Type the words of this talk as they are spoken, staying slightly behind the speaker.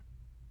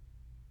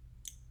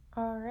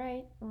All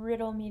right,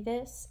 riddle me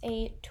this.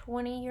 A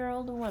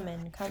 20-year-old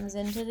woman comes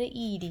into the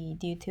ED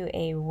due to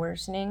a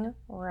worsening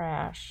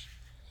rash.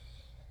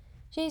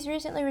 She's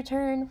recently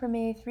returned from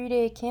a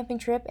 3-day camping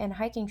trip and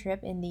hiking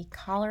trip in the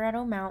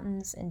Colorado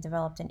mountains and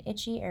developed an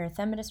itchy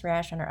erythematous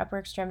rash on her upper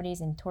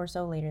extremities and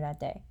torso later that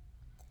day.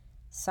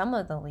 Some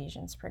of the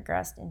lesions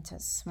progressed into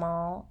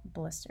small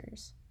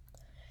blisters.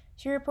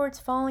 She reports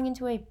falling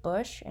into a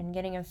bush and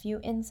getting a few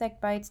insect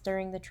bites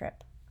during the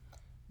trip.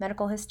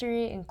 Medical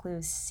history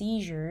includes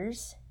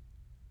seizures,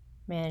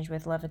 managed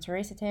with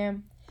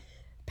levetiracetam.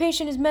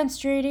 Patient is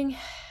menstruating.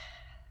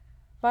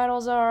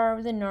 Vitals are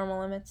within normal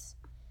limits.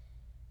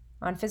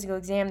 On physical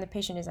exam, the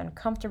patient is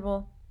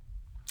uncomfortable.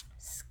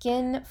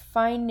 Skin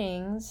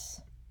findings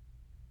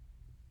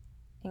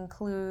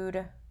include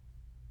a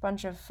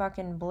bunch of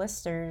fucking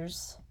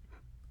blisters.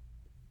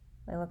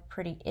 They look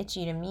pretty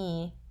itchy to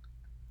me.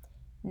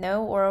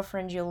 No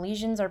oropharyngeal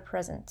lesions are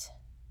present.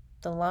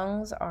 The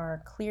lungs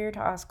are clear to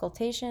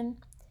auscultation,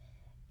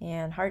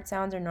 and heart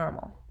sounds are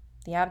normal.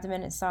 The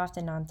abdomen is soft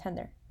and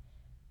non-tender.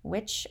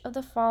 Which of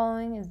the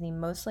following is the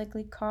most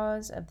likely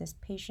cause of this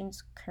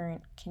patient's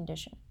current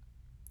condition?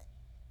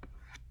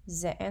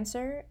 The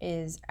answer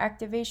is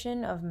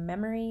activation of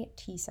memory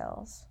T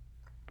cells.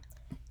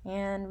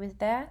 And with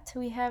that,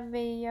 we have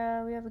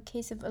a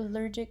case of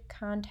allergic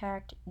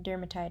contact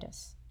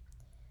dermatitis.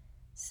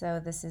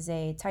 So this is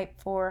a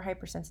type 4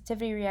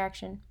 hypersensitivity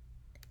reaction.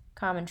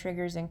 Common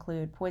triggers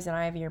include poison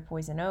ivy or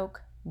poison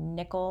oak,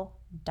 nickel,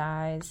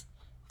 dyes,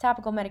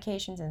 topical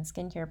medications, and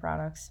skincare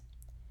products.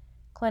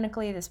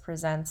 Clinically, this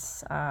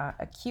presents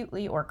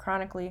acutely or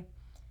chronically.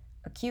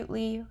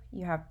 Acutely,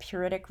 you have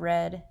pruritic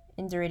red,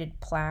 indurated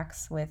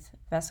plaques with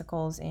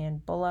vesicles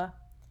and bulla.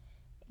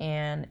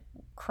 And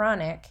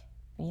chronic,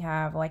 you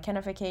have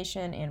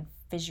lichenification and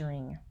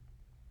fissuring.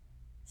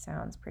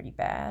 Sounds pretty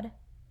bad.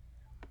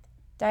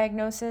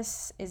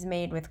 Diagnosis is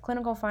made with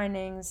clinical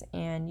findings,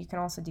 and you can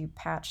also do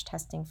patch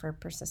testing for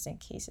persistent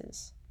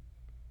cases.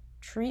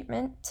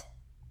 Treatment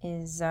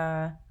is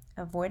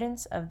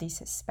avoidance of the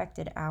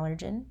suspected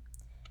allergen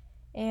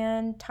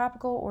and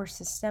topical or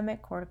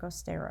systemic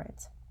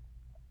corticosteroids.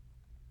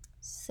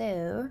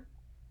 So,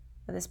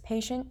 for this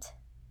patient,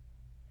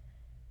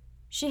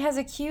 she has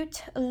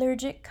acute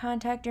allergic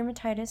contact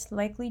dermatitis,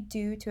 likely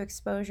due to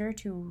exposure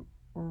to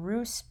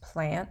roost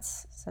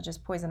plants, such as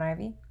poison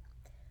ivy.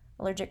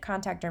 Allergic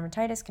contact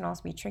dermatitis can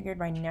also be triggered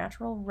by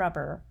natural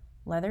rubber,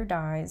 leather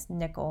dyes,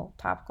 nickel,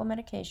 topical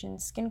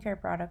medications, skincare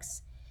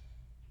products,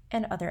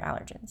 and other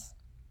allergens.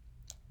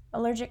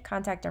 Allergic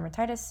contact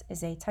dermatitis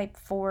is a type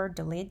 4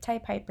 delayed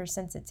type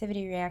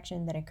hypersensitivity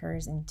reaction that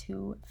occurs in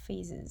 2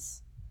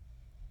 phases.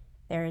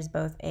 There is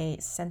both a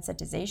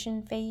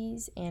sensitization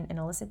phase and an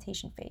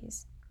elicitation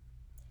phase.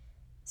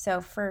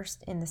 So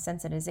first, in the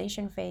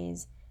sensitization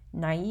phase,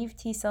 naive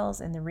T cells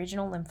in the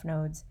regional lymph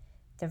nodes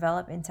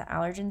develop into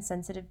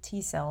allergen-sensitive T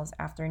cells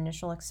after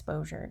initial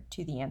exposure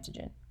to the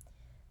antigen.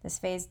 This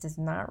phase does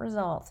not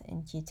result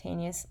in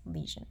cutaneous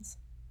lesions.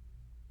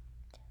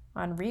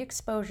 On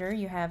re-exposure,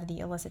 you have the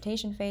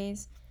elicitation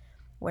phase,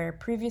 where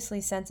previously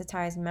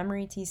sensitized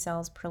memory T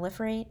cells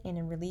proliferate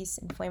and release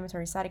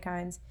inflammatory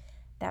cytokines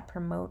that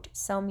promote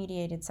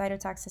cell-mediated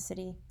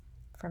cytotoxicity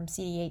from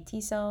CD8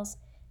 T cells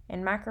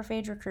and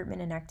macrophage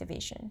recruitment and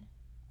activation.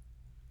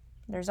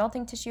 The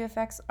resulting tissue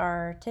effects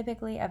are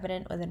typically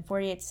evident within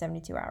 48 to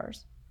 72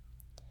 hours.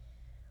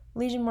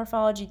 Lesion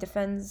morphology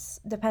depends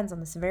on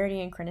the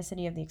severity and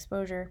chronicity of the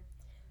exposure.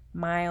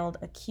 Mild,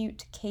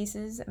 acute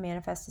cases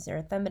manifest as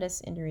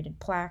erythematous, indurated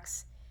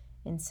plaques.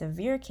 In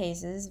severe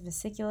cases,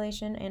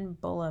 vesiculation and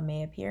bulla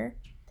may appear,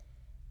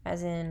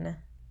 as in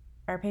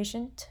our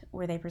patient,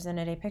 where they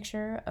presented a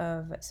picture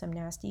of some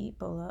nasty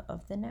bulla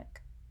of the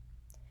neck.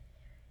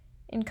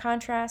 In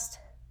contrast,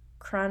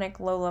 chronic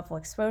low-level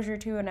exposure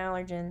to an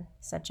allergen,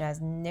 such as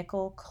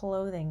nickel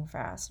clothing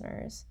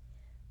fasteners,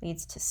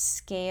 leads to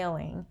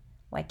scaling,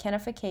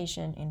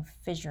 lichenification, and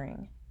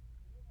fissuring.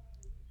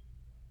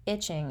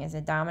 Itching is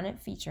a dominant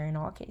feature in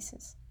all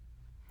cases.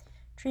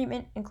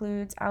 Treatment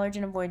includes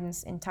allergen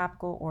avoidance and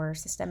topical or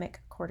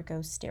systemic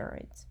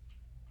corticosteroids.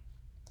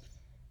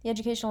 The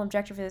educational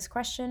objective for this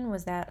question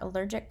was that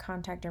allergic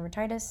contact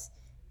dermatitis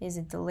is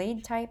a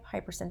delayed type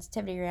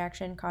hypersensitivity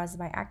reaction caused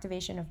by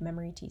activation of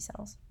memory T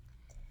cells.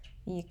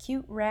 The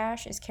acute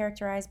rash is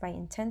characterized by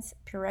intense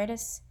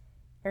pruritus,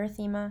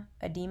 erythema,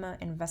 edema,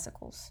 and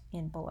vesicles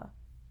and bulla.